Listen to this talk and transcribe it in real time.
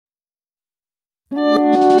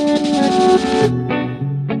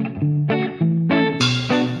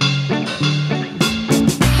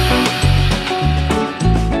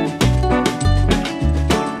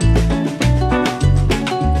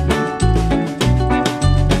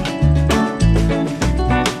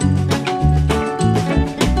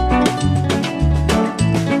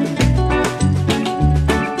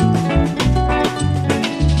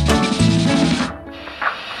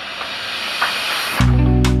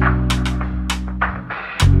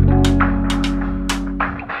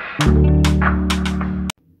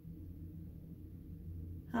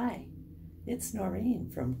It's Noreen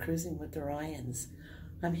from Cruising with the Ryans.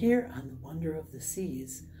 I'm here on the Wonder of the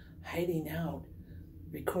Seas, hiding out,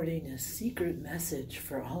 recording a secret message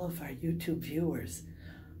for all of our YouTube viewers.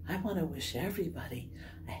 I want to wish everybody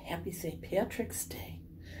a happy St. Patrick's Day,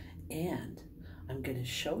 and I'm going to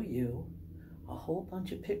show you a whole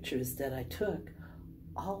bunch of pictures that I took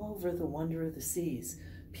all over the Wonder of the Seas.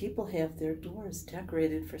 People have their doors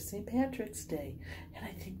decorated for St. Patrick's Day, and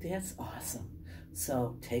I think that's awesome.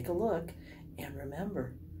 So take a look, and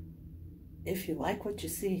remember, if you like what you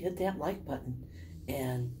see, hit that like button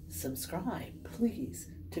and subscribe, please,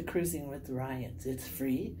 to Cruising with the Ryans. It's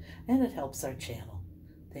free and it helps our channel.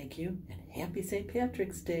 Thank you, and happy St.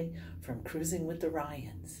 Patrick's Day from Cruising with the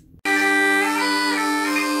Ryans.